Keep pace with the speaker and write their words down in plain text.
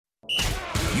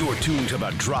You're tuned to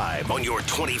The Drive on your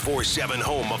 24/7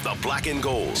 home of the Black and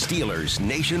Gold. Steelers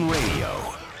Nation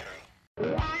Radio.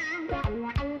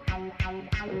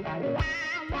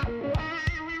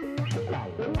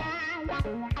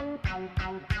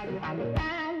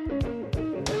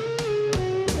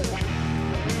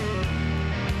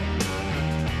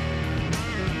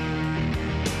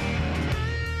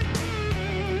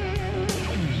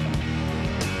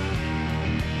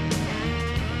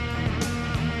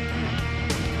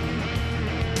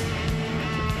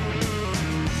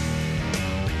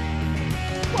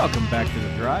 Welcome back to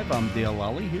The Drive. I'm Dale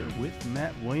Lally here with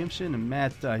Matt Williamson. And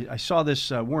Matt, I saw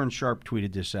this, Warren Sharp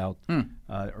tweeted this out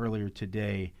earlier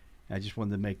today. I just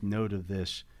wanted to make note of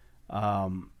this.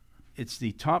 It's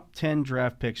the top 10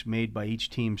 draft picks made by each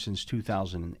team since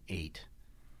 2008.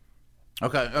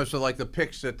 Okay, so like the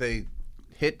picks that they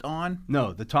hit on?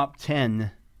 No, the top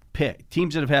 10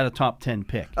 teams that have had a top 10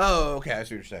 pick. Oh, okay, I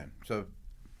see what you're saying. So,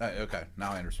 okay,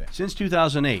 now I understand. Since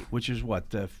 2008, which is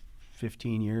what,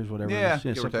 15 years, whatever Yeah, it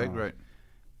is. give or take, right.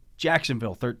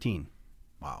 Jacksonville, 13.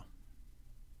 Wow.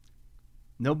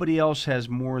 Nobody else has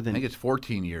more than... I think it's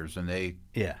 14 years, and they...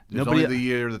 Yeah. It's only the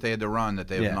year that they had to run that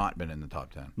they have not been in the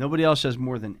top 10. Nobody else has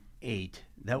more than 8.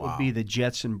 That would Wow. be the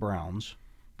Jets and Browns.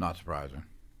 Not surprising.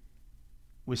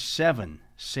 With 7,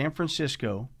 San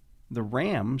Francisco, the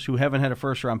Rams, who haven't had a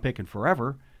first-round pick in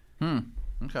forever,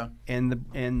 Okay.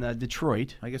 and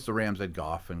Detroit. I guess the Rams had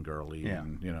Goff and Gurley, Yeah.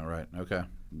 and, right? Okay.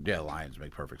 Yeah, Lions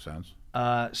make perfect sense.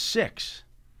 6,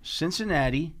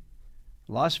 Cincinnati,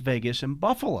 Las Vegas, and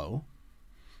Buffalo.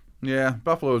 Yeah,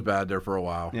 Buffalo was bad there for a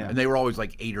while. Yeah. And they were always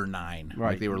like 8 or 9. Right.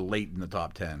 Like they were late in the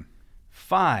top 10.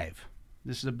 5,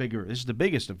 this is the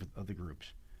biggest of the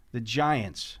groups. The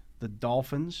Giants, the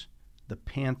Dolphins, the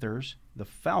Panthers, the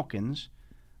Falcons,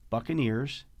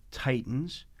 Buccaneers,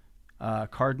 Titans,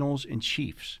 Cardinals, and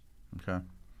Chiefs. Okay.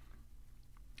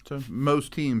 So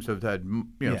most teams have had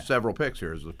several picks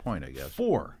here is the point, I guess.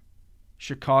 4,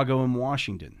 Chicago and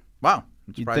Washington. Wow.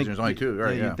 It's You'd surprising think- there's only 2.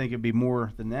 Right, yeah. You'd think it'd be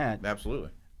more than that. Absolutely.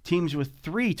 Teams with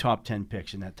 3 top 10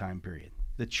 picks in that time period.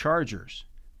 The Chargers,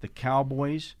 the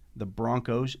Cowboys, the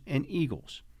Broncos, and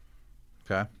Eagles.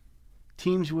 Okay.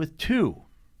 Teams with 2,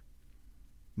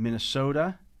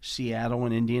 Minnesota, Seattle,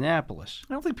 and Indianapolis.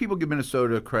 I don't think people give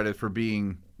Minnesota credit for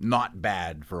being not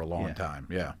bad for a long Yeah. time.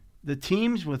 Yeah. The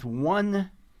teams with 1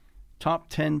 top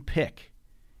 10 pick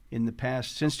in the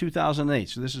past, since 2008,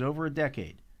 so this is over a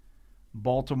decade.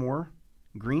 Baltimore,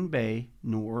 Green Bay,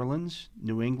 New Orleans,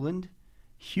 New England,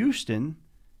 Houston,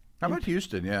 How about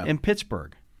Houston? Yeah. and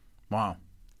Pittsburgh. Wow.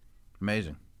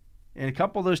 Amazing. And a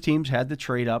couple of those teams had to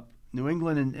trade up. New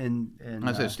England and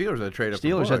I said Steelers had to trade up. for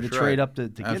Steelers had to Bush, trade right. up to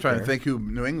get I was trying there. to think who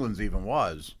New England's even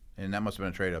was, and that must have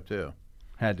been a trade up too.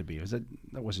 Had to be. That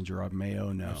wasn't Gerard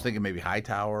Mayo? No. I was thinking maybe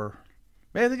Hightower.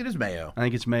 I think it is Mayo. I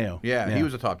think it's Mayo. Yeah, he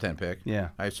was a top 10 pick. Yeah.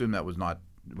 I assume that was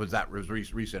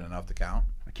recent enough to count.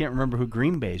 I can't remember who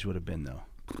Green Bay's would have been though.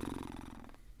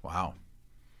 Wow.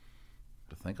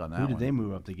 To think on that Who did one. they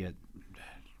move up to get?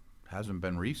 Hasn't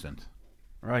been recent.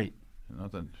 Right.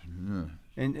 Nothing.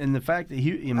 And the fact that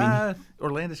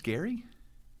Orlandis Gary?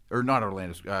 Or not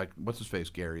Orlandis. What's his face,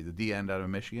 Gary? The D end out of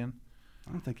Michigan?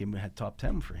 I don't think they had top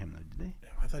 10 for him though, did they?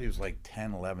 I thought he was like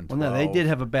 10, 11, 12. Well, no, they did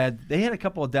have they had a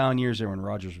couple of down years there when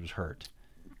Rodgers was hurt.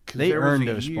 'Cause They there was earned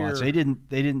a those year- spots. They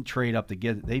didn't trade up to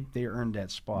get it. They earned that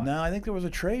spot. No, I think there was a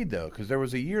trade, though, because there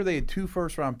was a year they had 2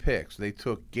 first-round picks. They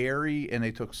took Gary and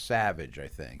they took Savage, I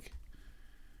think.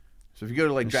 So if you go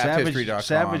to, like, drafthistory.com.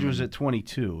 Savage was at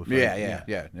 22. Yeah.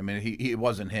 I mean, it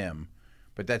wasn't him.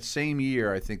 But that same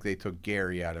year, I think they took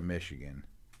Gary out of Michigan.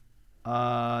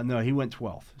 No, he went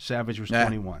 12th. Savage was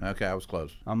 21. Okay, I was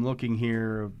close. I'm looking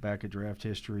here back at draft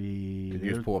history. Could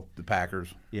you just pull up the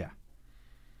Packers? Yeah.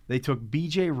 They took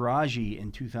B.J. Raji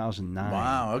in 2009.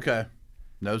 Wow, okay.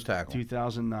 Nose tackle.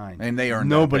 2009. And they earned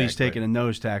Nobody's that pick, taking a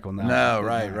nose tackle now. No,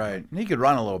 right. He could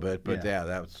run a little bit, but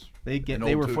that was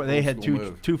They had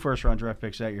two first-round draft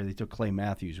picks that year. They took Clay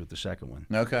Matthews with the second one.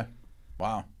 Okay.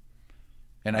 Wow.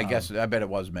 And I bet it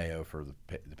was Mayo for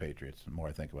the Patriots, the more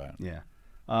I think about it. Yeah.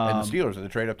 And the Steelers had to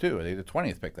trade up, too. They had the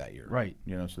 20th pick that year. Right.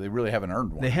 So they really haven't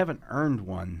earned one. They haven't earned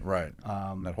one. Right.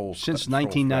 That whole since that whole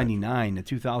 1999, the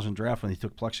 2000 draft when they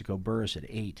took Plexico Burris at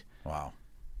 8. Wow.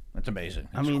 That's amazing.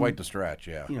 It's quite the stretch,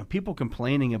 yeah. People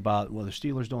complaining about, well, the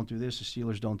Steelers don't do this, the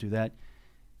Steelers don't do that.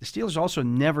 The Steelers also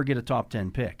never get a top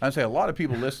 10 pick. I'd say a lot of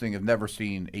people listening have never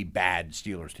seen a bad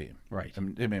Steelers team. Right.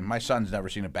 I mean, my son's never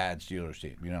seen a bad Steelers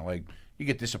team. Like you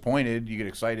get disappointed, you get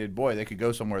excited. Boy, they could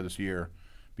go somewhere this year.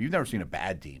 But you've never seen a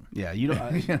bad team. Yeah, you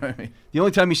don't. You know what I mean? The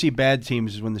only time you see bad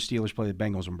teams is when the Steelers play the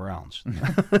Bengals and Browns.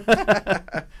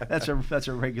 That's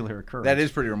a regular occurrence. That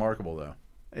is pretty remarkable, though.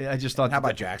 I just thought. How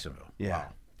about Jacksonville? Yeah,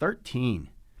 Wow. 13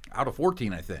 out of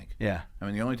 14, I think. Yeah. I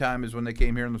mean, the only time is when they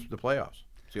came here in the playoffs.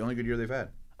 It's the only good year they've had.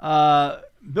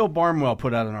 Bill Barnwell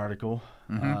put out an article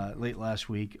late last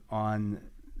week on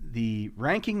the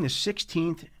ranking the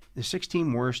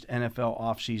 16 worst NFL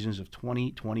off seasons of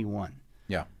 2021.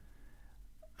 Yeah.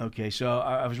 Okay, so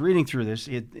I was reading through this.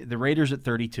 The Raiders at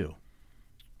 32.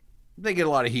 They get a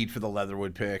lot of heat for the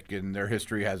Leatherwood pick, and their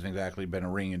history hasn't exactly been a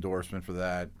ringing endorsement for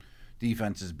that.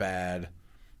 Defense is bad.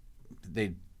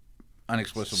 They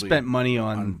unexplicably spent money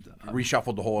on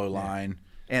reshuffled the whole line,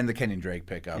 and the Kenyon Drake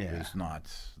pickup is not.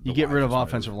 You get rid of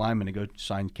offensive linemen to go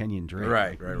sign Kenyon Drake.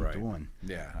 Right. Doing?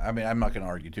 Yeah, I mean, I'm not going to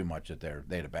argue too much that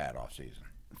they had a bad offseason.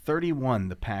 31,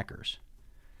 the Packers.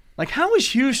 Like, how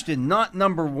is Houston not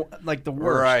number one, like the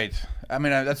worst? Right. I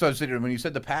mean, that's what I was thinking. When you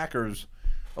said the Packers,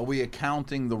 are we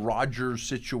accounting the Rodgers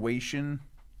situation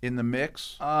in the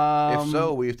mix? If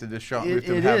so, we have to just show. It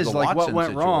is like what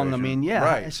went wrong. I mean, yeah.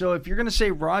 Right. So if you're going to say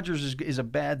Rodgers is a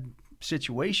bad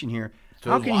situation here,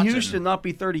 how can Houston not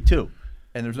be 32?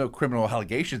 And there's no criminal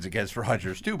allegations against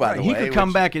Rodgers, too, by the way. He could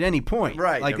come back at any point.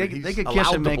 Right. Like, they could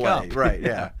kiss and make up. Right,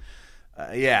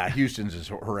 yeah. Houston's is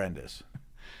horrendous.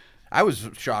 I was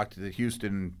shocked that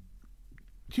Houston's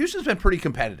been pretty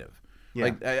competitive. Yeah.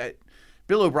 Like,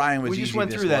 Bill O'Brien was we just easy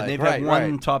went through that. They've had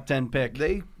one top 10 pick.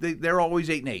 They're always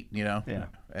 8-8, you know? Yeah.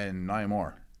 And not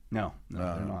anymore. No, they're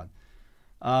not.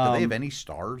 Do they have any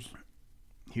stars?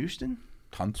 Houston?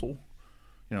 Tunsil?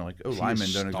 You know, like, linemen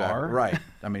don't exactly. Right.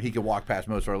 I mean, he could walk past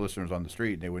most of our listeners on the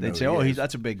street and they would know. They'd say,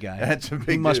 that's a big guy. That's a big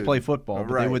He must dude. play football,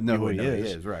 but they wouldn't know who he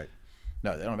is. Right.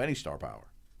 No, they don't have any star power.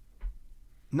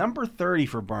 Number 30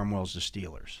 for Barnwell's the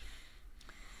Steelers.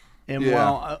 And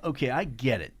while I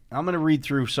get it. I'm going to read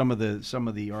through some of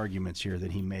the arguments here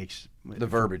that he makes. The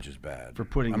verbiage is bad. For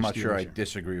putting I'm the not Steelers sure I here.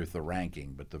 disagree with the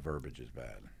ranking, but the verbiage is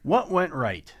bad. What went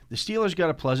right? The Steelers got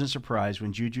a pleasant surprise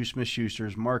when Juju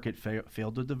Smith-Schuster's market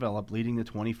failed to develop, leading the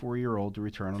 24-year-old to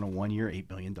return on a one-year, $8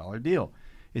 million deal.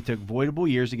 It took voidable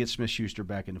years to get Smith-Schuster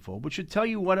back in the fold, which should tell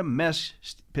you what a mess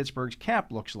Pittsburgh's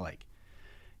cap looks like.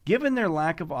 Given their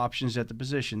lack of options at the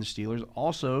position, the Steelers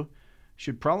also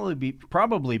should probably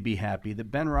be happy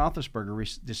that Ben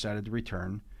Roethlisberger decided to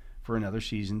return for another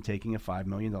season, taking a $5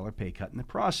 million pay cut in the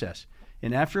process.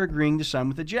 And after agreeing to sign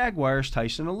with the Jaguars,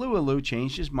 Tyson Alualu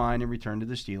changed his mind and returned to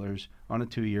the Steelers on a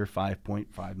 2-year,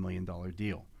 $5.5 million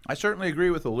deal. I certainly agree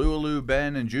with Alualu,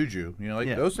 Ben, and Juju. You know,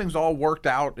 those things all worked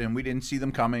out, and we didn't see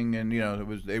them coming, and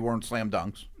they weren't slam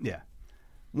dunks. Yeah.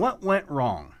 What went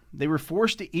wrong? They were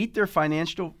forced to eat their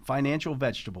financial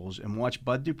vegetables and watch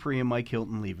Bud Dupree and Mike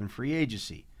Hilton leave in free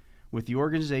agency. With the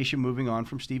organization moving on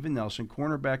from Steven Nelson,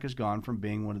 cornerback has gone from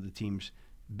being one of the team's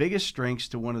biggest strengths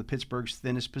to one of Pittsburgh's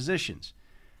thinnest positions.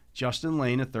 Justin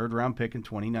Lane, a third-round pick in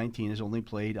 2019, has only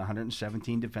played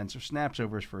 117 defensive snaps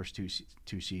over his first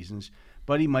two seasons,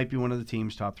 but he might be one of the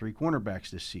team's top 3 cornerbacks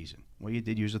this season. Well, you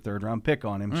did use a third-round pick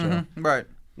on him, so right.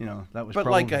 That was but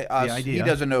probably like us, the idea. He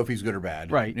doesn't know if he's good or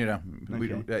bad. Right.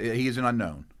 He is an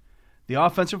unknown. The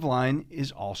offensive line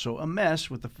is also a mess,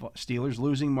 with the Steelers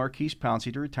losing Marquise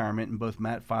Pouncey to retirement and both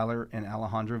Matt Filer and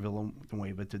Alejandro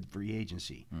Villanueva to free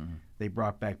agency. Mm-hmm. They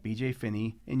brought back B.J.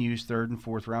 Finney and used 3rd and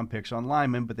 4th round picks on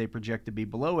linemen, but they project to be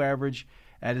below average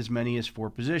at as many as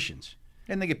 4 positions.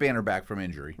 And they get Banner back from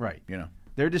injury. Right.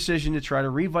 Their decision to try to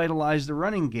revitalize the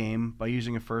running game by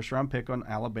using a first-round pick on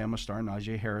Alabama star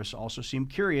Najee Harris also seemed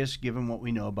curious given what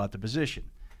we know about the position.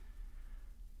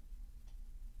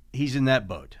 He's in that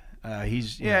boat.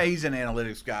 He's an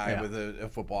analytics guy with a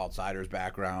Football Outsiders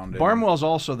background. Barnwell's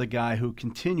also the guy who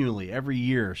continually, every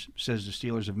year, says the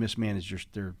Steelers have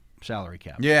mismanaged their salary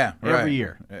cap. Yeah, every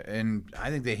year. And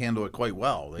I think they handle it quite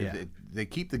well. They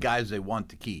keep the guys they want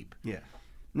to keep. Yeah.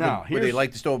 Now, would they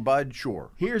like to steal Bud? Sure.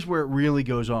 Here's where it really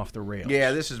goes off the rails.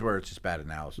 Yeah, this is where it's just bad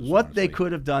analysis. What honestly. They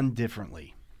could have done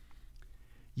differently.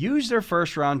 Use their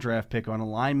first-round draft pick on a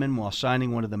lineman while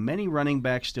signing one of the many running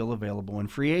backs still available in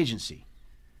free agency.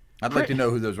 I'd like to know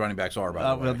who those running backs are,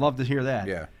 by the way. I'd love to hear that.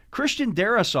 Yeah. Christian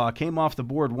Darrisaw came off the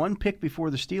board 1 pick before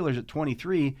the Steelers at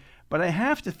 23, but I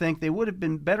have to think they would have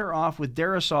been better off with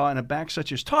Darrisaw and a back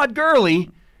such as Todd Gurley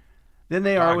than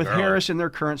they are with Harris in their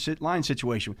current line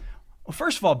situation. Well,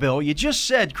 first of all, Bill, you just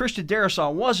said Christian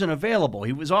Darrisaw wasn't available.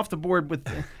 He was off the board with.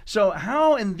 So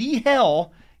how in the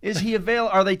hell is he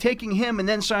available? Are they taking him and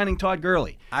then signing Todd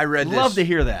Gurley? I read Love to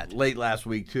hear that. Late last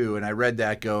week too, and I read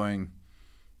that going,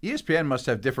 ESPN must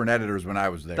have different editors when I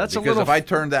was there. That's because if I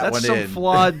turned that one in, that's some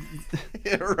flawed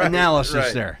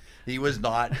analysis there. He was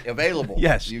not available.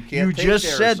 Yes, you can't. You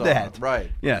just said that.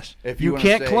 Right. Yes. If you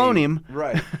can't clone him.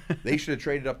 Right. They should have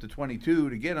traded up to 22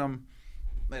 to get him.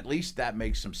 at least that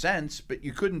makes some sense. But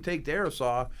you couldn't take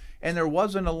Darrisaw, and there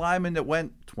wasn't a lineman that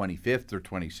went 25th or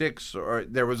 26th, or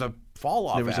there was a fall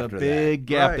off. There was after a big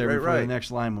that. gap there before the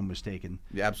next lineman was taken.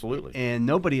 Yeah, absolutely. And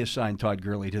nobody has signed Todd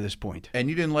Gurley to this point. And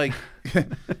you didn't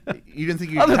you didn't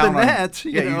think you could Other count than on that,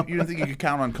 you didn't think you could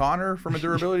count on Connor from a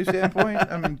durability standpoint.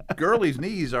 I mean, Gurley's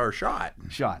knees are shot.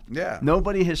 Yeah.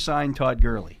 Nobody has signed Todd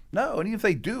Gurley. No, and even if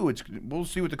they do, we'll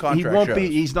see what the contract he won't shows.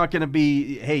 He's not going to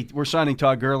be. Hey, we're signing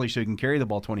Todd Gurley so he can carry the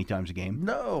ball 20 times a game.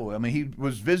 No, I mean he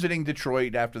was visiting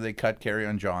Detroit after they cut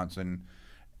Kerryon Johnson.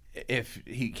 If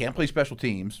he can't play special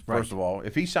teams, first of all,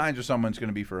 if he signs with someone, it's going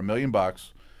to be for $1 million,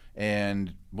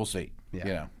 and we'll see.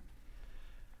 Yeah.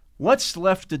 What's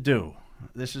left to do?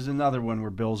 This is another one where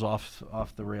Bill's off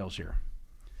the rails here.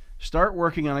 Start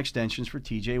working on extensions for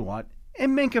T.J. Watt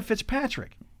and Minkah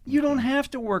Fitzpatrick. You don't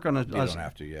have to work on a. You don't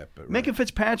have to yet, but Minkah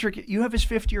Fitzpatrick, you have his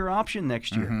 5th-year option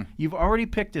next year. You've already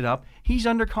picked it up. He's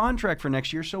under contract for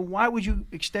next year, so why would you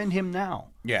extend him now?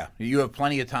 Yeah, you have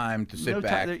plenty of time to sit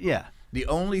back. Yeah. The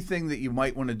only thing that you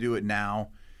might want to do it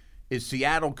now is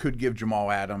Seattle could give Jamal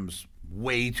Adams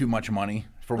way too much money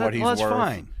for what he's worth. That's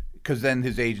fine. Because then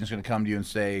his agent's going to come to you and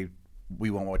say, we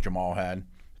want what Jamal had.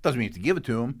 Doesn't mean you have to give it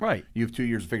to him. Right. You have 2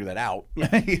 years to figure that out.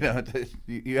 Yeah.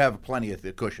 You have plenty of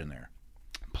the cushion there.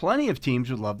 Plenty of teams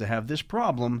would love to have this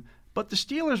problem, but the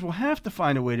Steelers will have to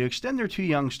find a way to extend their 2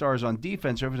 young stars on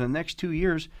defense over the next 2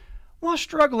 years while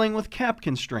struggling with cap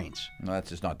constraints. No,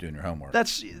 that's just not doing your homework.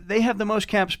 They have the most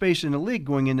cap space in the league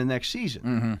going into next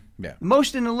season. Yeah.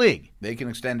 Most in the league. They can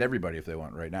extend everybody if they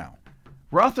want right now.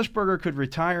 Roethlisberger could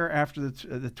retire after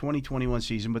the 2021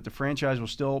 season, but the franchise will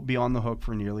still be on the hook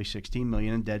for nearly $16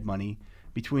 million in dead money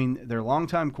between their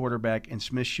longtime quarterback and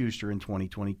Smith-Schuster in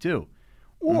 2022.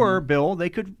 Or, Bill, they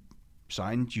could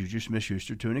sign Juju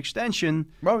Smith-Schuster to an extension.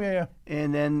 Oh, yeah.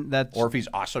 And then that's... Or if he's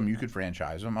awesome, you could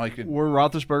franchise him. Or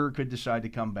Roethlisberger could decide to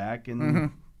come back.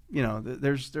 And,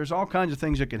 there's all kinds of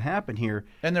things that could happen here.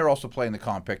 And they're also playing the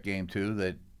comp pick game, too,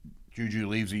 that Juju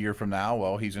leaves a year from now.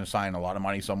 Well, he's going to sign a lot of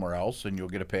money somewhere else, and you'll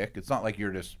get a pick. It's not like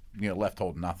you're just left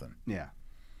holding nothing. Yeah.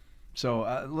 So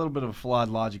a little bit of a flawed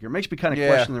logic here. It makes me kind of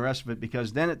question the rest of it,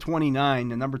 because then at 29,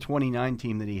 the number 29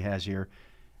 team that he has here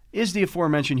is the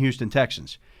aforementioned Houston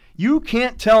Texans. You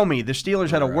can't tell me the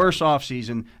Steelers had a worse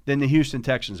offseason than the Houston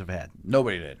Texans have had.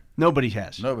 Nobody did. Nobody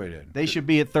has. Nobody did. They should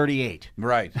be at 38.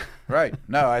 Right.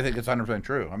 No, I think it's 100%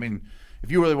 true. I mean, if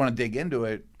you really want to dig into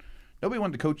it, nobody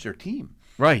wanted to coach their team.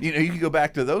 Right. You can go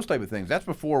back to those type of things. That's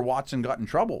before Watson got in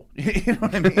trouble. You know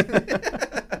what I mean?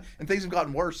 And things have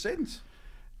gotten worse since.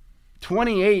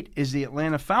 28 is the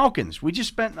Atlanta Falcons. We just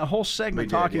spent a whole segment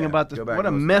talking about what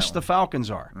a mess the Falcons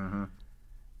are. Mm-hmm.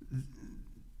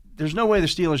 There's no way the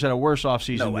Steelers had a worse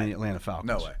offseason than the Atlanta Falcons.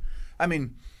 No way. I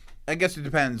mean, I guess it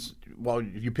depends. Well,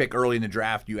 if you pick early in the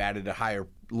draft, you added a higher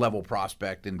level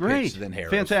prospect in picks than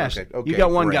Harris. Fantastic. Okay, you got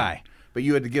one great. guy. But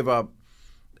you had to give up.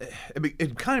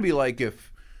 It'd kind of be like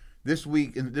if this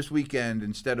weekend,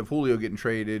 instead of Julio getting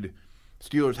traded,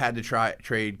 Steelers had to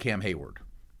trade Cam Hayward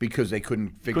because they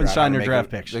couldn't sign their draft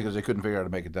picks. Because they couldn't figure out how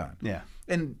to make it done. Yeah.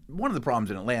 And one of the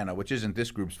problems in Atlanta, which isn't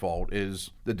this group's fault,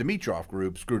 is the Dimitroff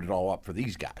group screwed it all up for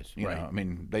these guys. You know, I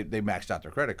mean, they maxed out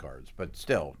their credit cards, but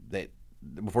still,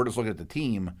 before just looking at the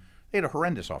team, they had a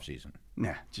horrendous offseason.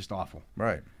 Yeah, just awful.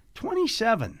 Right.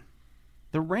 27,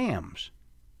 the Rams.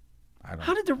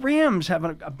 How did the Rams have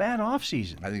a bad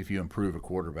offseason? I think if you improve a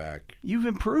quarterback, you've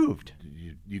improved.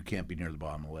 You can't be near the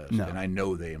bottom of the list. No. And I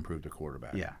know they improved the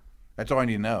quarterback. Yeah. That's all I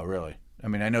need to know, really. I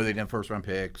mean, I know they didn't have first-round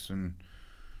picks, and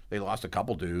they lost a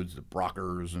couple dudes, the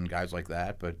Brockers and guys like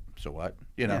that, but so what?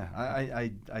 Yeah,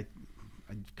 I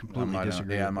completely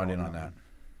disagree. I'm not in on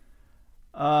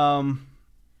that.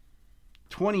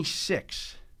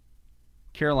 26,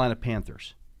 Carolina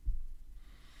Panthers.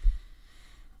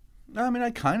 I mean,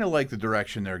 I kind of like the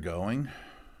direction they're going.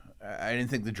 I didn't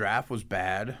think the draft was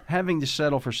bad. Having to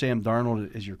settle for Sam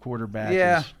Darnold as your quarterback.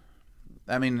 Yeah.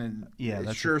 I mean,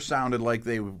 it sure sounded like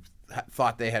they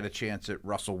thought they had a chance at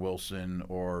Russell Wilson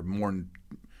or more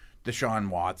Deshaun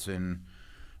Watson.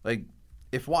 Like,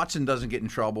 if Watson doesn't get in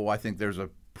trouble, I think there's a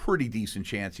pretty decent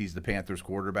chance he's the Panthers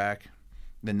quarterback.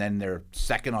 And then they're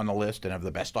second on the list and have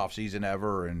the best offseason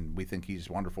ever, and we think he's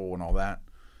wonderful and all that.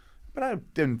 But I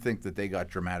didn't think that they got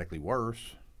dramatically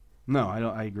worse. No, I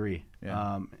don't. I agree.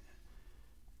 Yeah.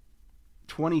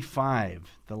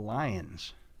 25, the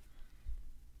Lions.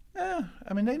 Yeah,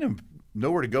 I mean, they didn't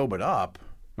know where to go but up.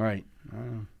 Right.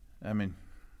 I mean,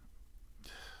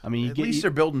 at least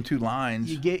they're building two lines.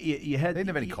 You had. They didn't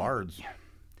have any cards.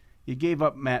 You gave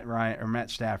up Matt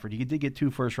Stafford. You did get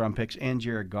 2 first-round picks and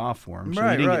Jared Goff for him, so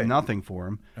you didn't get nothing for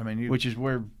him. I mean, which is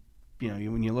where,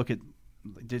 when you look at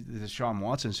the Deshaun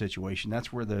Watson situation,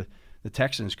 that's where the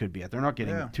Texans could be at. They're not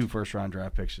getting 2 first-round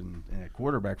draft picks and a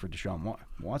quarterback for Deshaun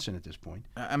Watson at this point.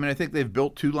 I mean, I think they've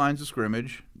built 2 lines of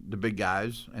scrimmage, the big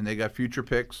guys, and they got future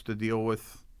picks to deal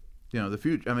with, the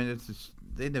future. I mean, it's just,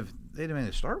 they didn't have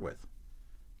anything to start with.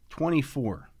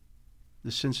 24,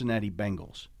 the Cincinnati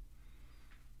Bengals.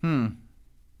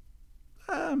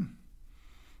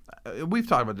 We've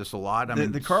talked about this a lot. I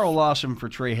mean, the Carl Lawson for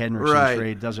Trey Hendrickson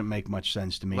trade doesn't make much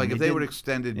sense to me. Like, if they would have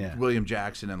extended William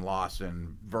Jackson and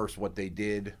Lawson versus what they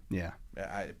did. Yeah.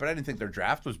 But I didn't think their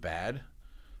draft was bad.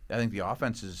 I think the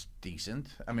offense is decent.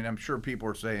 I mean, I'm sure people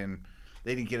are saying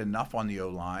they didn't get enough on the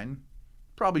O-line.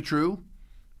 Probably true.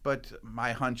 But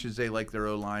my hunch is they like their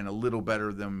O-line a little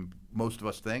better than most of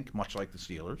us think, much like the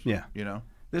Steelers. Yeah.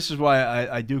 This is why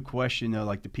I do question,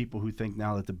 like the people who think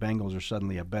now that the Bengals are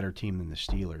suddenly a better team than the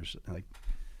Steelers. Like,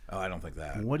 oh, I don't think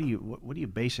that. What are you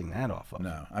basing that off of?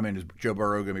 No, I mean, is Joe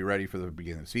Burrow going to be ready for the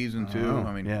beginning of the season too?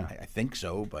 I mean, yeah. I think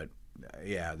so, but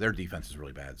their defense is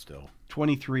really bad still.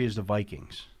 23 is the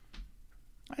Vikings.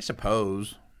 I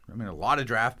suppose. I mean, a lot of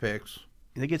draft picks.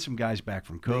 They get some guys back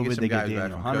from COVID. They get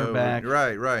Daniel Hunter back.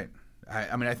 Right.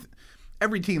 I mean,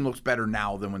 every team looks better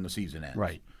now than when the season ends.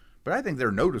 Right. But I think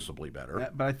they're noticeably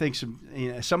better. But I think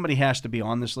somebody has to be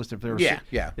on this list. If they're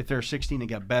if they're 16 that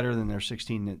got better, then they're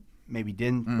 16 that maybe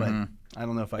didn't. But I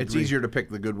don't know if It's easier to pick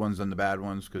the good ones than the bad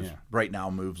ones because right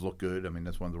now moves look good. I mean,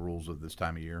 that's one of the rules of this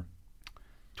time of year.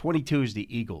 22 is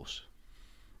the Eagles.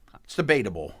 It's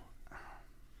debatable.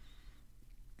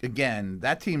 Again,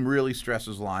 that team really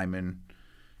stresses linemen.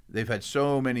 They've had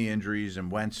so many injuries,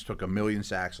 and Wentz took 1 million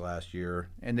sacks last year.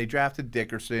 And they drafted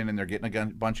Dickerson, and they're getting a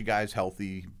bunch of guys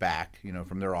healthy back,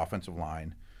 from their offensive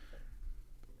line.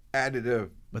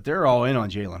 But they're all in on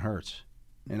Jalen Hurts,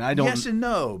 and I don't. Yes and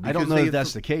no. I don't know if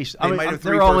that's the case. I mean,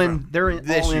 they're all in. They're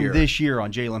all in this year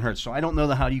on Jalen Hurts. So I don't know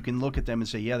how you can look at them and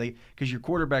say, because your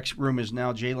quarterback's room is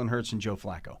now Jalen Hurts and Joe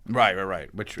Flacco.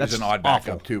 Right. Which is an odd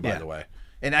backup too, by the way.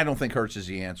 And I don't think Hurts is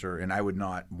the answer, and I would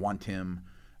not want him.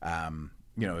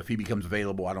 If he becomes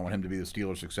available, I don't want him to be the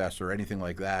Steelers' successor or anything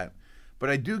like that. But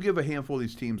I do give a handful of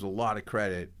these teams a lot of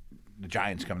credit. The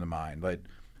Giants come to mind. But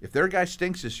if their guy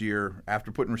stinks this year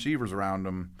after putting receivers around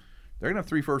them, they're going to have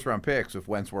 3 first-round picks if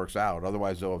Wentz works out.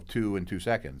 Otherwise, they'll have 2 in 2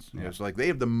 seconds. Yeah. So, they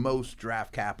have the most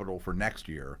draft capital for next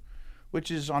year, which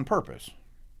is on purpose.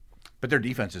 But their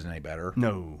defense isn't any better.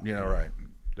 No. Right.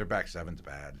 Their back seven's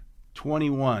bad.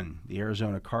 21, the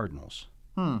Arizona Cardinals.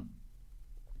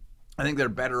 I think they're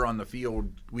better on the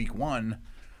field week 1,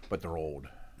 but they're old.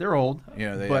 They're old.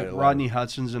 But Rodney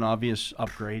Hudson's an obvious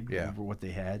upgrade over what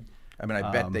they had. I mean,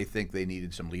 I bet they think they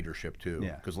needed some leadership too,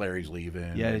 because Larry's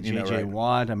leaving. Yeah, J.J.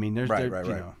 Watt. I mean, there's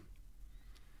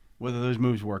whether those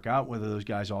moves work out, whether those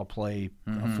guys all play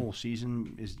a full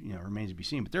season is remains to be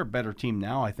seen. But they're a better team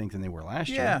now, I think, than they were last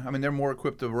year. Yeah, I mean, they're more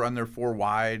equipped to run their 4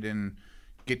 wide and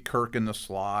get Kirk in the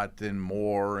slot and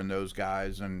Moore and those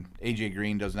guys. And A.J.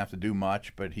 Green doesn't have to do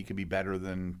much, but he could be better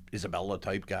than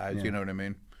Isabella-type guys. Yeah. You know what I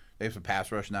mean? They have some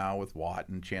pass rush now with Watt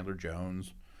and Chandler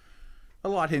Jones. A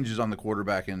lot hinges on the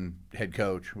quarterback and head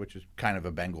coach, which is kind of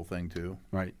a Bengal thing too.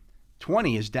 Right.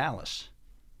 20 is Dallas.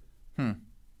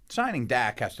 Signing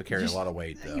Dak has to carry a lot of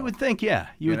weight, though. You would think, yeah.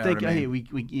 You would think, hey,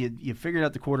 you figured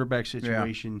out the quarterback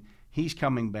situation. Yeah. He's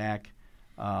coming back.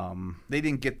 They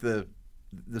didn't get the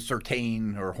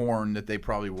Surtain or Horn that they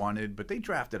probably wanted, but they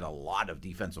drafted a lot of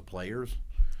defensive players.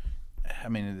 I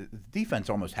mean, the defense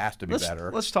almost has to be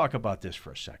better. Let's talk about this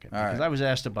for a second, because I was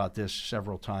asked about this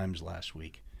several times last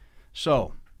week.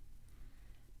 So,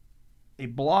 a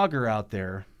blogger out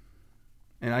there,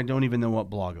 and I don't even know what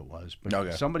blog it was,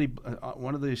 but somebody,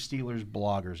 one of the Steelers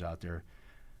bloggers out there,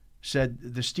 said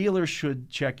the Steelers should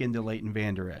check into Leighton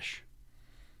Vander Esch.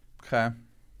 Okay.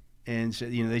 And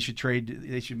said, they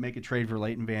should make a trade for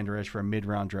Leighton Vander Esch for a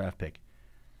mid-round draft pick.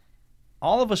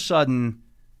 All of a sudden,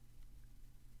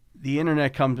 the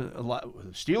internet comes.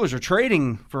 Steelers are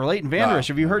trading for Leighton Vander Esch.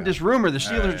 Have you heard this rumor? The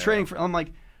Steelers are trading for. I'm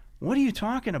like, what are you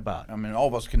talking about? I mean, all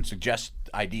of us can suggest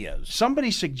ideas.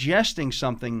 Somebody suggesting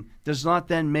something does not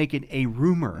then make it a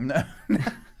rumor. No.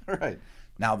 Right.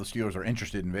 Now the Steelers are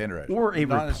interested in Vander Esch. Or a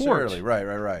not report. Necessarily.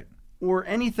 Right. Or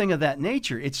anything of that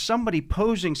nature. It's somebody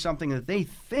posing something that they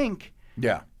think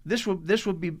this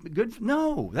would be good.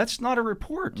 No, that's not a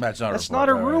report. That's not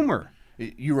a rumor.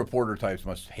 Right. You reporter types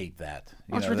must hate that.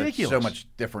 It's ridiculous. That's so much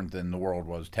different than the world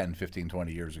was 10, 15,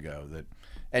 20 years ago that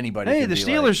anybody Hey, the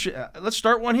Steelers, let's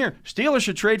start one here. Steelers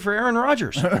should trade for Aaron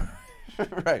Rodgers.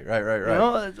 Right.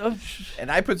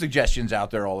 And I put suggestions out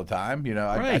there all the time.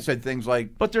 I said things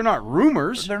like... But they're not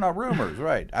rumors. They're not rumors,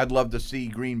 right. I'd love to see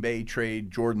Green Bay trade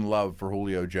Jordan Love for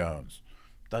Julio Jones.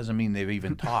 doesn't mean they've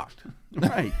even talked.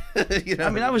 Right. You know? I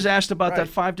mean, I was asked about that Right.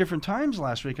 5 different times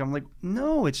last week. I'm like,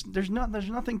 no, there's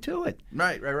nothing to it.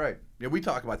 Right. Yeah, we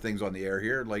talk about things on the air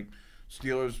here. Like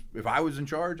Steelers, if I was in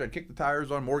charge, I'd kick the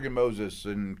tires on Morgan Moses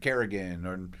and Kerrigan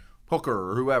or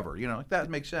Hooker or whoever. You know, like that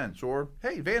makes sense. Or,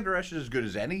 hey, Van Der Esch is as good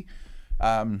as any.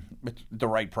 It's the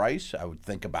right price, I would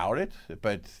think about it.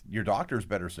 But your doctors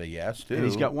better say yes, too. And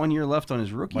he's got 1 year left on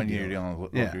his rookie 1 deal. year deal on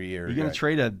Yeah. 3 years. You're going right. to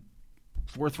trade a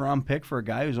 4th-round pick for a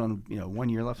guy who's on 1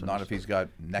 year left on Not his if he's got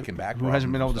neck and back who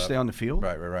hasn't problems been able and to stuff. stay on the field.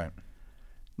 Right.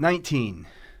 19.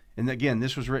 And again,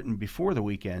 this was written before the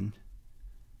weekend.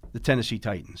 The Tennessee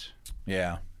Titans.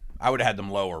 Yeah. I would have had them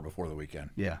lower before the weekend.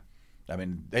 Yeah. I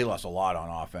mean, they lost a lot on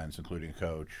offense, including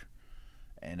coach.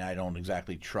 And I don't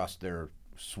exactly trust their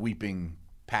sweeping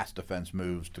pass defense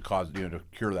moves to to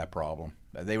cure that problem.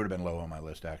 They would have been low on my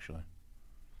list, actually.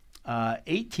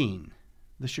 18.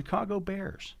 The Chicago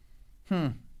Bears.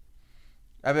 I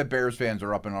bet Bears fans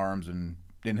are up in arms and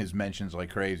in his mentions like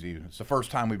crazy. It's the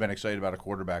first time we've been excited about a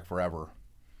quarterback forever.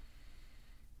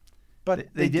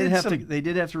 But They did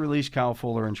have to release Kyle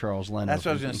Fuller and Charles Leno. That's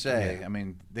what I was going to say. Yeah. I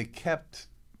mean, they kept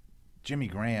Jimmy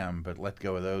Graham, but let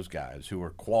go of those guys who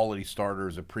were quality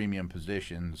starters at premium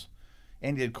positions.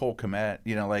 And you had Cole Kmet.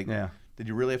 Yeah. Did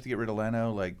you really have to get rid of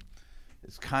Leno? Like,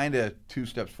 it's kind of 2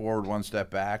 steps forward, 1 step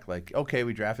back. Like, okay,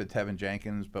 we drafted Tevin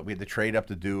Jenkins, but we had to trade up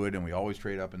to do it, and we always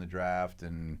trade up in the draft,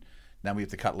 and now we have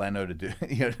to cut Leno to do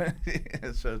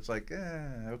it. So it's like,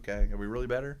 okay, are we really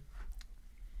better?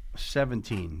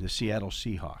 17. The Seattle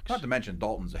Seahawks. Not to mention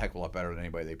Dalton's a heck of a lot better than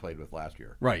anybody they played with last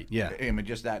year. Right, yeah. I mean,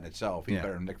 just that in itself, he's Yeah.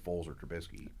 better than Nick Foles or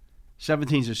Trubisky.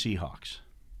 17's the Seahawks.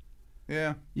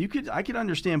 Yeah. I could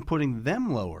understand putting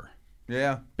them lower.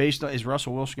 Yeah. Based on, is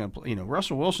Russell Wilson going to play?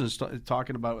 Russell Wilson's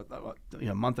talking about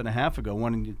a month and a half ago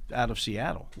wanting out of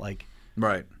Seattle. Like,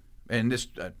 Right. And this,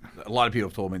 a lot of people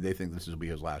have told me they think this will be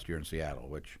his last year in Seattle,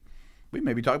 which we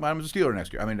may be talking about him as a Steeler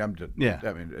next year. I mean,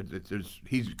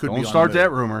 he could don't be start on the,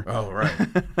 that rumor. Oh, right.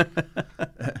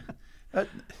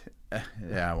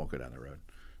 Yeah, I won't go down the road.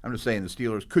 I'm just saying the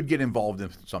Steelers could get involved in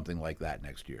something like that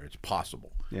next year. It's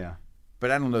possible. Yeah.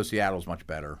 But I don't know Seattle's much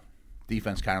better.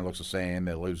 Defense kind of looks the same.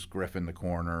 They lose Griffin the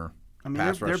corner. I mean,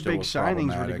 Pass their rush still big looks signings were to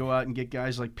problematic. go out and get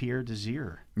guys like Pierre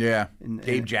Desir. Yeah. And-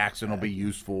 Gabe Jackson will be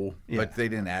useful, yeah. but they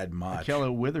didn't add much. Kelly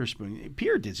Witherspoon.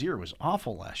 Pierre Desir was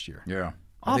awful last year. Yeah.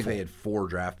 I think Awful. they had 4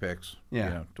 draft picks.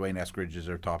 Yeah. Dwayne Eskridge is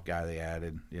their top guy they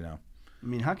added, I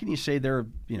mean, how can you say they're,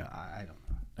 I don't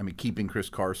know. I mean, keeping Chris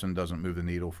Carson doesn't move the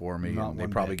needle for me, Not and they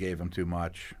one probably bit. gave him too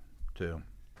much, too.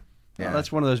 Well,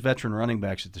 that's one of those veteran running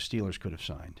backs that the Steelers could have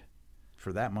signed.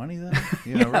 For that money, then?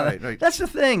 Yeah, Right. That's the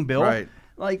thing, Bill. Right.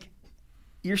 Like,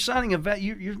 you're signing a vet.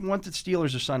 You want the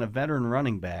Steelers to sign a veteran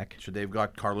running back Should they have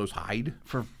got Carlos Hyde?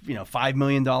 for $5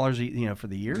 million for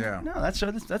the year? Yeah. No,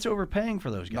 that's overpaying for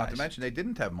those guys. Not to mention they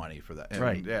didn't have money for that. And,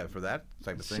 Right. Yeah, for that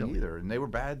type of thing Silly. either. And they were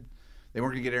bad. They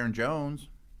weren't going to get Aaron Jones.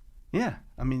 Yeah,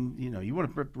 I mean, you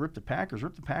want to rip the Packers.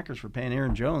 Rip the Packers for paying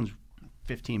Aaron Jones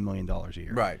 $15 million a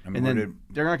year. Right. I mean, and then where did-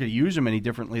 they're not going to use him any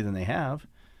differently than they have.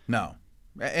 No.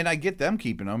 And I get them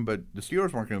keeping him, but the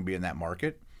Steelers weren't going to be in that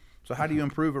market. So how do you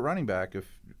improve at running back if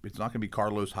it's not going to be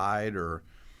Carlos Hyde or,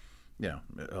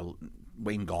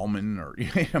 Wayne Gallman or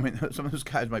I mean, some of those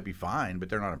guys might be fine, but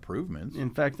they're not improvements. In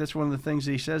fact, that's one of the things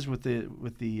he says with the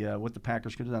what the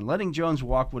Packers could have done. Letting Jones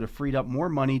walk would have freed up more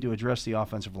money to address the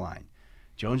offensive line.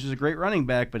 Jones is a great running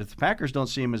back, but if the Packers don't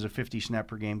see him as a 50 snap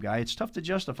per game guy, it's tough to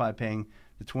justify paying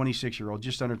the 26-year-old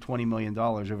just under $20 million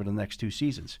over the next 2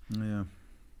 seasons. Yeah.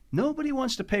 Nobody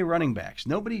wants to pay running backs.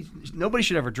 Nobody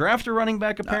should ever draft a running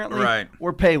back, apparently, right.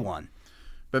 or pay one.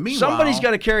 But meanwhile, Somebody's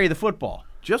got to carry the football.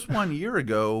 just 1 year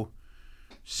ago,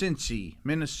 Cincy,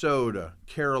 Minnesota,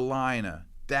 Carolina,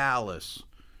 Dallas,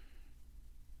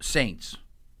 Saints,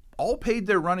 all paid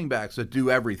their running backs that do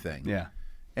everything. Yeah.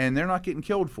 And they're not getting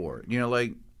killed for it.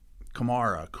 Like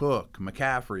Kamara, Cook,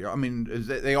 McCaffrey. I mean, is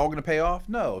they all going to pay off?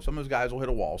 No. Some of those guys will hit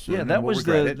a wall soon. Yeah, and that we'll was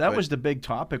regret it, was the big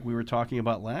topic we were talking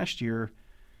about last year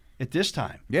at this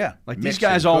time. Yeah. Like these Mixon,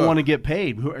 guys all Cook. want to get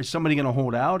paid. Is somebody going to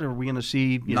hold out, or are we going to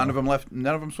see None of them left.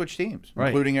 None of them switched teams, Right.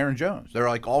 including Aaron Jones. They're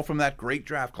like all from that great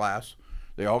draft class.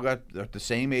 They all got the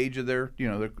same age of their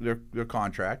their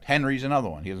contract. Henry's another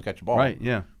one. He doesn't catch a ball. Right,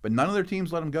 yeah. But none of their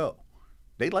teams let him go.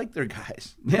 They like their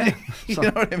guys. Yeah. You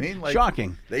know what I mean? Like,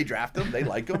 Shocking. They draft them, they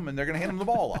like them, and they're going to hand them the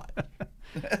ball a lot.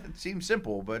 It seems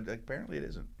simple, but apparently it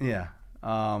isn't. Yeah.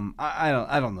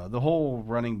 I don't know. The whole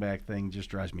running back thing just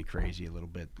drives me crazy a little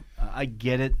bit. I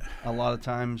get it a lot of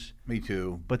times, Me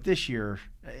too. but this year,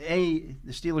 the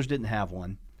Steelers didn't have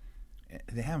one,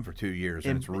 They have them for 2 years,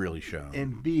 and it's really shown.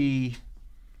 and B,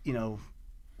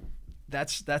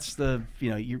 that's the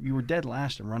you were dead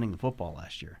last in running the football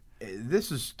last year.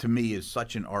 This is, to me, is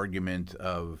such an argument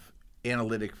of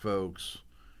analytic folks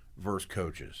versus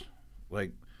coaches.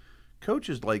 Like,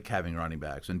 coaches like having running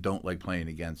backs and don't like playing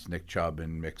against Nick Chubb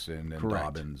and Mixon and Correct.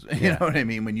 Dobbins. You know what I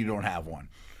mean? When you don't have one.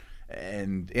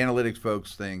 And analytics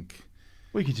folks think,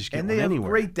 We could just get and one they have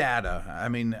anywhere. great data. I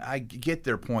mean, I get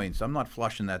their points. I'm not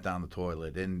flushing that down the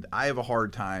toilet. And I have a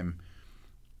hard time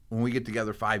when we get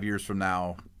together 5 years from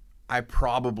now. I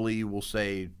probably will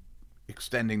say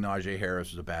extending Najee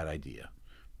Harris is a bad idea.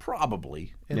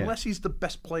 Probably, unless he's the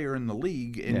best player in the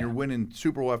league and you're winning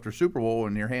Super Bowl after Super Bowl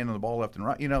and you're handing the ball left and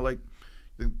right. You know, like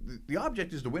the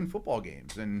object is to win football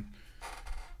games, and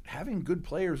having good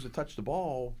players that touch the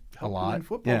ball help you win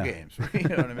football games. You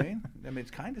know what I mean? I mean,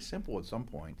 it's kind of simple at some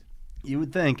point. You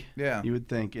would think. Yeah. You would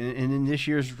think. And in this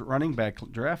year's running back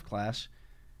draft class,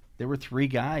 there were 3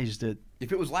 guys that.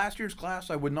 If it was last year's class,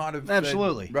 I would not have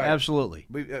Absolutely. said, right. Absolutely.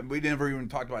 We never even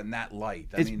talked about it in that light.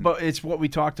 But it's what we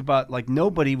talked about. Like,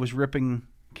 nobody was ripping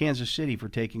Kansas City for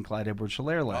taking Clyde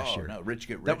Edwards-Helaire last year. No, rich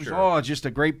get That richer. was just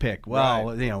a great pick.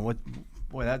 Wow.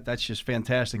 Right. That's just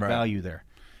fantastic Right. value there.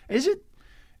 Is it?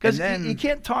 Because And then- you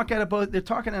can't talk out of both. They're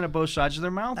talking out of both sides of their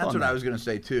mouth. That's on what that. I was going to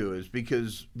say, too, is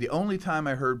because the only time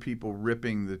I heard people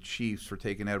ripping the Chiefs for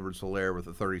taking Edwards-Helaire with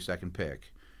a 32nd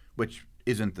pick, which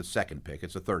isn't the second pick,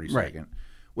 it's a 32nd,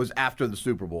 was after the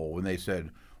Super Bowl when they said,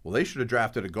 well, they should have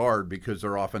drafted a guard because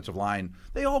their offensive line,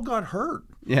 they all got hurt.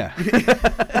 Yeah.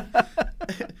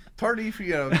 Tardif,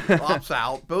 opts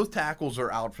out. Both tackles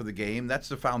are out for the game. That's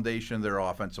the foundation of their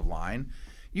offensive line.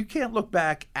 You can't look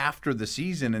back after the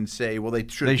season and say, well, they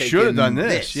should have done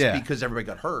this, because everybody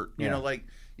got hurt. Yeah. You know, like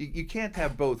you can't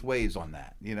have both ways on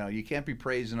that. You know, you can't be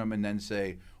praising them and then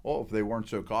say, oh, if they weren't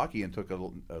so cocky and took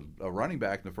a running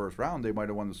back in the first round, they might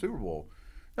have won the Super Bowl.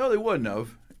 No, they wouldn't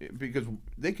have, because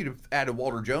they could have added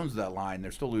Walter Jones to that line.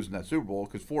 They're still losing that Super Bowl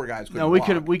because 4 guys couldn't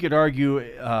block. we could argue,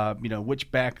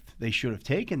 which back they should have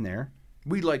taken there.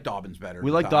 We like Dobbins better.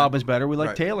 We like Dobbins better. We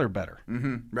like Taylor better.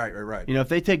 Mm-hmm. Right. If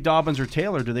they take Dobbins or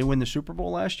Taylor, do they win the Super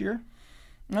Bowl last year?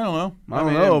 I don't know. I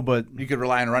don't know, but you could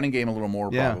rely on a running game a little more,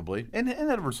 Yeah. probably. And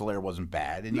Edwards-Helaire wasn't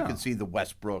bad, and you No. could see the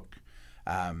Westbrook,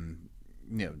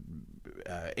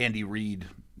 Andy Reid,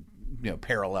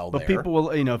 parallel But there. people will,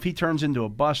 if he turns into a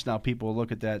bust now, people will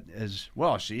look at that as,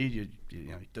 well, see,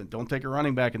 don't take a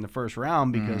running back in the first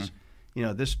round because,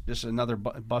 this is another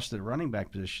busted running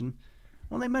back position.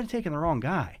 Well, they might have taken the wrong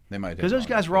guy. They might have because taken those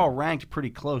the wrong guys guy. were all ranked pretty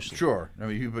closely. Sure. I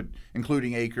mean, you put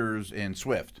including Akers and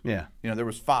Swift. Yeah. There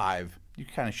was 5. You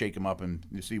kind of shake them up and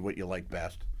you see what you like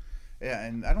best. Yeah,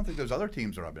 and I don't think those other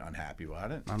teams are unhappy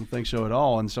about it. I don't think so at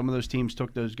all. And some of those teams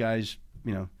took those guys,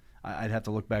 I'd have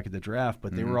to look back at the draft,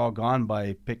 but they were all gone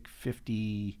by pick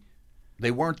 50. They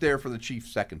weren't there for the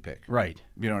Chiefs' second pick. Right.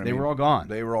 You know what I They mean? were all gone.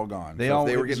 They were all gone. They If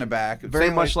they were getting it back. Very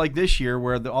same much way- like this year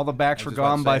where all the backs I were was about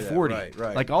gone to by say that. 40.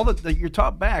 Right. Like all your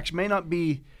top backs may not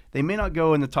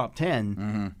go in the top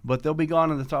 10, but they'll be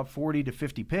gone in the top 40 to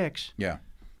 50 picks. Yeah.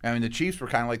 I mean, the Chiefs were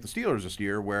kind of like the Steelers this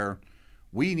year where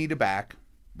we need a back.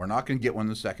 We're not going to get one in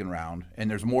the second round, and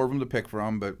there's more of them to pick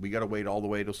from, but we got to wait all the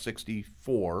way till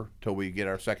 64 till we get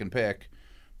our second pick.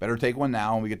 Better take one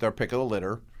now and we get our pick of the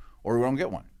litter, or we won't get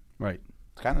one. Right.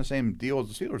 It's kind of the same deal as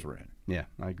the Steelers were in. Yeah,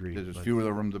 I agree. There's But fewer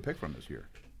of them to pick from this year.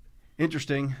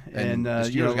 interesting. And And, the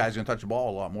Steelers guy's going to touch the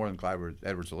ball a lot more than Clyde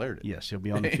Edwards-Helaire did. yes, he'll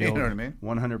be on the You field know what I mean?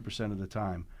 100% of the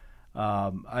time.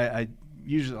 I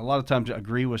usually a lot of times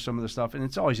agree with some of the stuff, and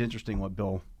it's always interesting what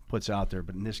Bill puts out there.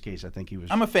 But in this case, I think he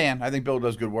was. I'm a fan. I think Bill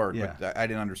does good work, Yeah. but I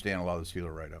didn't understand a lot of the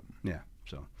Steeler write-up. Yeah,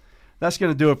 so that's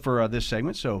going to do it for this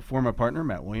segment. So for my partner,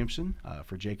 Matt Williamson,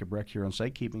 for Jacob Reck here on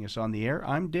site, keeping us on the air,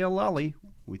 I'm Dale Lally.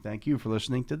 We thank you for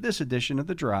listening to this edition of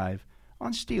The Drive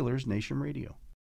on Steelers Nation Radio.